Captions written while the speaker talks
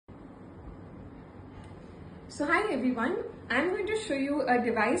So hi everyone, I'm going to show you a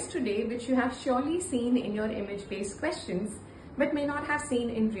device today which you have surely seen in your image-based questions but may not have seen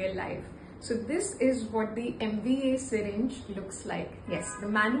in real life. So this is what the MVA syringe looks like. Yes, the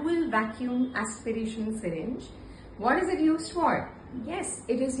manual vacuum aspiration syringe. What is it used for? Yes,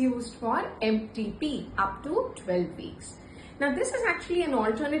 it is used for MTP up to 12 weeks. Now this is actually an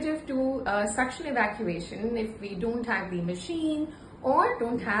alternative to suction evacuation if we don't have the machine or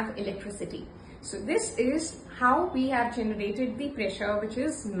don't have electricity. So this is how we have generated the pressure, which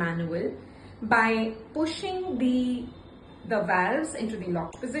is manual, by pushing the valves into the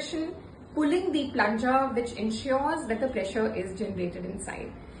locked position, pulling the plunger, which ensures that the pressure is generated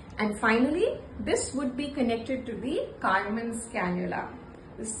inside. And finally, this would be connected to the Carmen's cannula.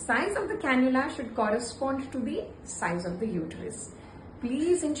 The size of the cannula should correspond to the size of the uterus.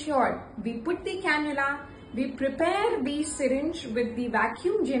 Please ensure we put the cannula, we prepare the syringe with the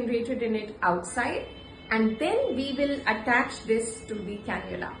vacuum generated in it outside, and then we will attach this to the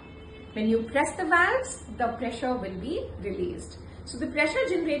cannula. When you press the valves, the pressure will be released. So the pressure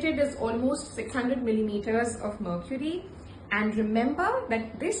generated is almost 600 millimeters of mercury. And remember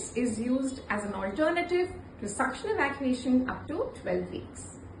that this is used as an alternative to suction evacuation up to 12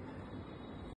 weeks.